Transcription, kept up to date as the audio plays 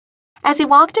As he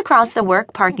walked across the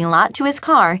work parking lot to his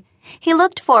car, he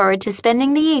looked forward to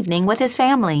spending the evening with his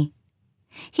family.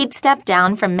 He'd stepped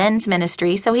down from men's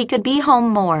ministry so he could be home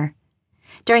more.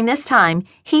 During this time,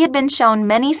 he had been shown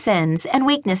many sins and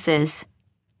weaknesses.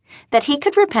 That he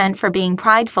could repent for being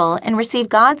prideful and receive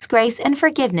God's grace and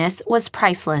forgiveness was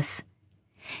priceless.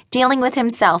 Dealing with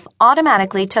himself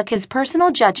automatically took his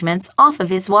personal judgments off of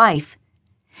his wife.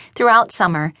 Throughout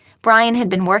summer, Brian had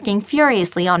been working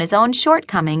furiously on his own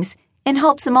shortcomings in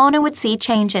hopes Mona would see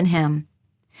change in him.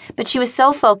 But she was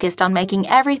so focused on making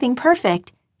everything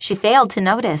perfect, she failed to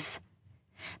notice.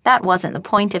 That wasn't the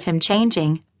point of him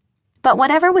changing. But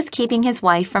whatever was keeping his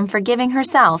wife from forgiving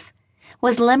herself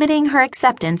was limiting her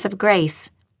acceptance of grace.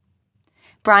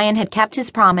 Brian had kept his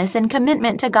promise and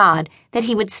commitment to God that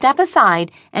he would step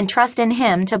aside and trust in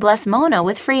Him to bless Mona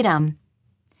with freedom.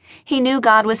 He knew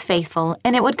God was faithful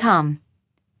and it would come.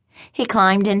 He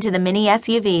climbed into the mini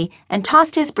SUV and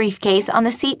tossed his briefcase on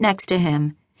the seat next to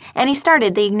him, and he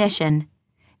started the ignition.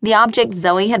 The object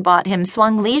Zoe had bought him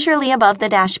swung leisurely above the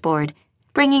dashboard,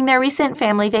 bringing their recent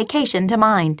family vacation to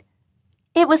mind.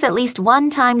 It was at least one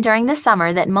time during the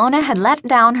summer that Mona had let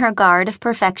down her guard of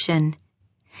perfection.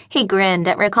 He grinned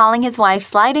at recalling his wife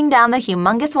sliding down the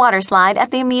humongous water slide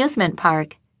at the amusement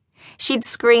park. She'd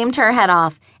screamed her head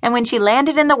off, and when she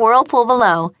landed in the whirlpool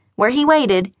below, where he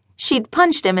waited, she'd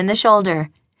punched him in the shoulder,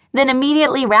 then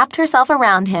immediately wrapped herself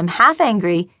around him, half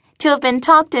angry, to have been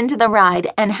talked into the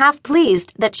ride and half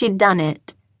pleased that she'd done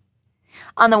it.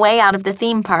 On the way out of the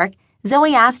theme park,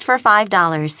 Zoe asked for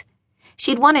 $5.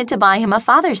 She'd wanted to buy him a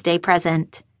Father's Day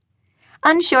present.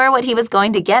 Unsure what he was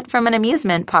going to get from an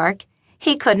amusement park,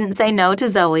 he couldn't say no to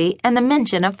Zoe and the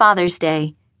mention of Father's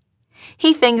Day.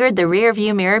 He fingered the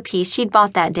rear-view mirror piece she'd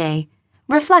bought that day,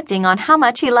 reflecting on how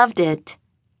much he loved it.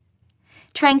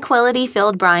 Tranquility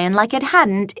filled Brian like it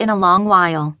hadn't in a long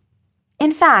while.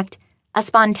 In fact, a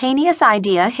spontaneous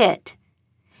idea hit.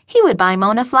 He would buy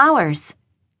Mona flowers.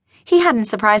 He hadn't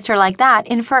surprised her like that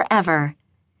in forever.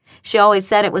 She always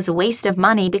said it was a waste of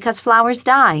money because flowers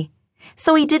die,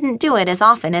 so he didn't do it as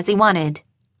often as he wanted.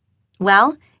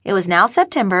 Well, it was now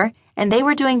September, and they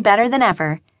were doing better than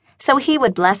ever, so he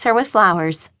would bless her with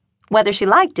flowers, whether she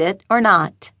liked it or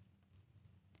not.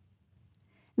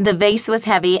 The vase was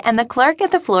heavy, and the clerk at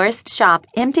the florist's shop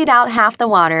emptied out half the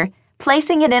water,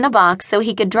 placing it in a box so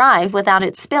he could drive without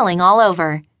it spilling all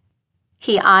over.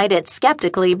 He eyed it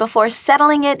skeptically before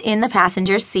settling it in the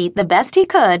passenger's seat the best he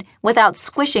could without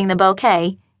squishing the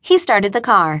bouquet. He started the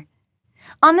car.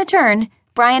 On the turn,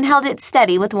 Brian held it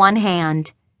steady with one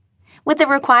hand. With the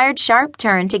required sharp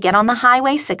turn to get on the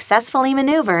highway successfully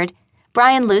maneuvered,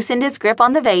 Brian loosened his grip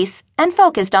on the vase and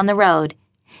focused on the road,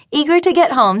 eager to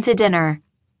get home to dinner.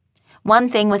 One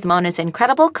thing with Mona's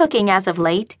incredible cooking as of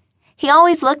late, he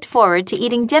always looked forward to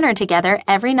eating dinner together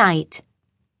every night.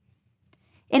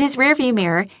 In his rearview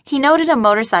mirror, he noted a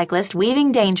motorcyclist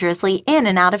weaving dangerously in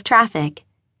and out of traffic.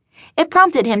 It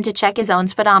prompted him to check his own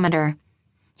speedometer.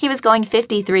 He was going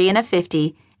 53 in a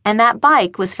 50, and that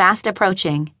bike was fast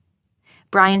approaching.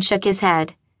 Brian shook his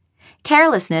head.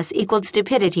 Carelessness equaled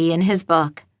stupidity in his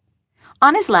book.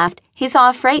 On his left, he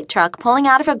saw a freight truck pulling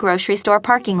out of a grocery store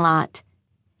parking lot.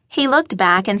 He looked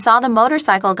back and saw the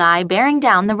motorcycle guy bearing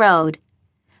down the road.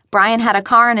 Brian had a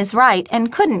car on his right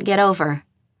and couldn't get over.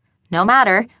 No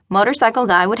matter, motorcycle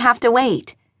guy would have to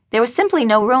wait. There was simply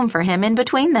no room for him in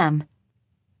between them.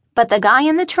 But the guy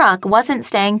in the truck wasn't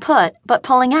staying put, but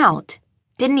pulling out.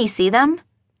 Didn't he see them?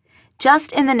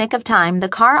 Just in the nick of time, the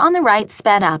car on the right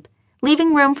sped up,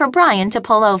 leaving room for Brian to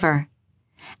pull over.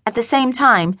 At the same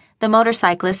time, the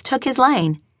motorcyclist took his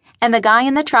lane, and the guy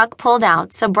in the truck pulled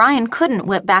out so Brian couldn't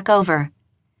whip back over.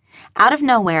 Out of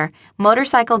nowhere,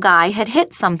 motorcycle guy had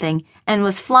hit something and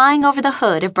was flying over the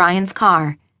hood of Brian's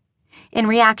car. In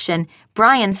reaction,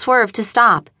 Brian swerved to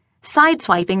stop,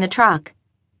 sideswiping the truck.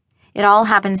 It all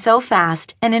happened so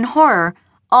fast, and in horror,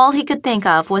 all he could think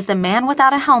of was the man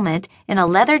without a helmet in a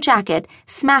leather jacket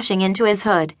smashing into his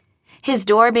hood, his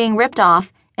door being ripped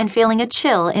off, and feeling a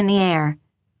chill in the air.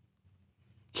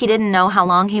 He didn't know how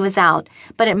long he was out,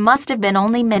 but it must have been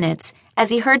only minutes as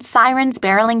he heard sirens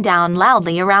barreling down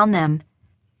loudly around them.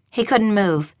 He couldn't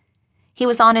move. He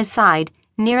was on his side,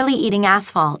 nearly eating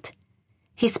asphalt.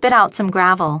 He spit out some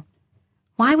gravel.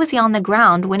 Why was he on the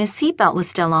ground when his seatbelt was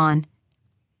still on?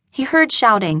 He heard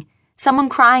shouting, someone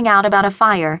crying out about a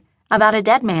fire, about a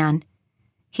dead man.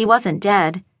 He wasn't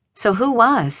dead, so who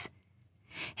was?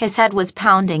 His head was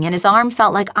pounding and his arm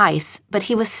felt like ice, but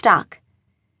he was stuck.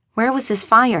 Where was this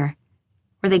fire?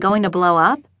 Were they going to blow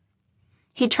up?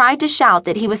 He tried to shout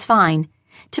that he was fine,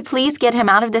 to please get him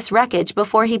out of this wreckage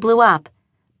before he blew up,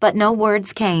 but no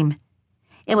words came.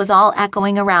 It was all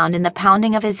echoing around in the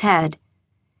pounding of his head.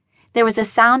 There was a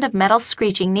sound of metal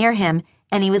screeching near him,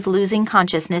 and he was losing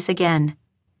consciousness again.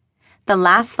 The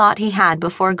last thought he had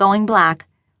before going black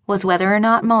was whether or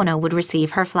not Mona would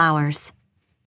receive her flowers.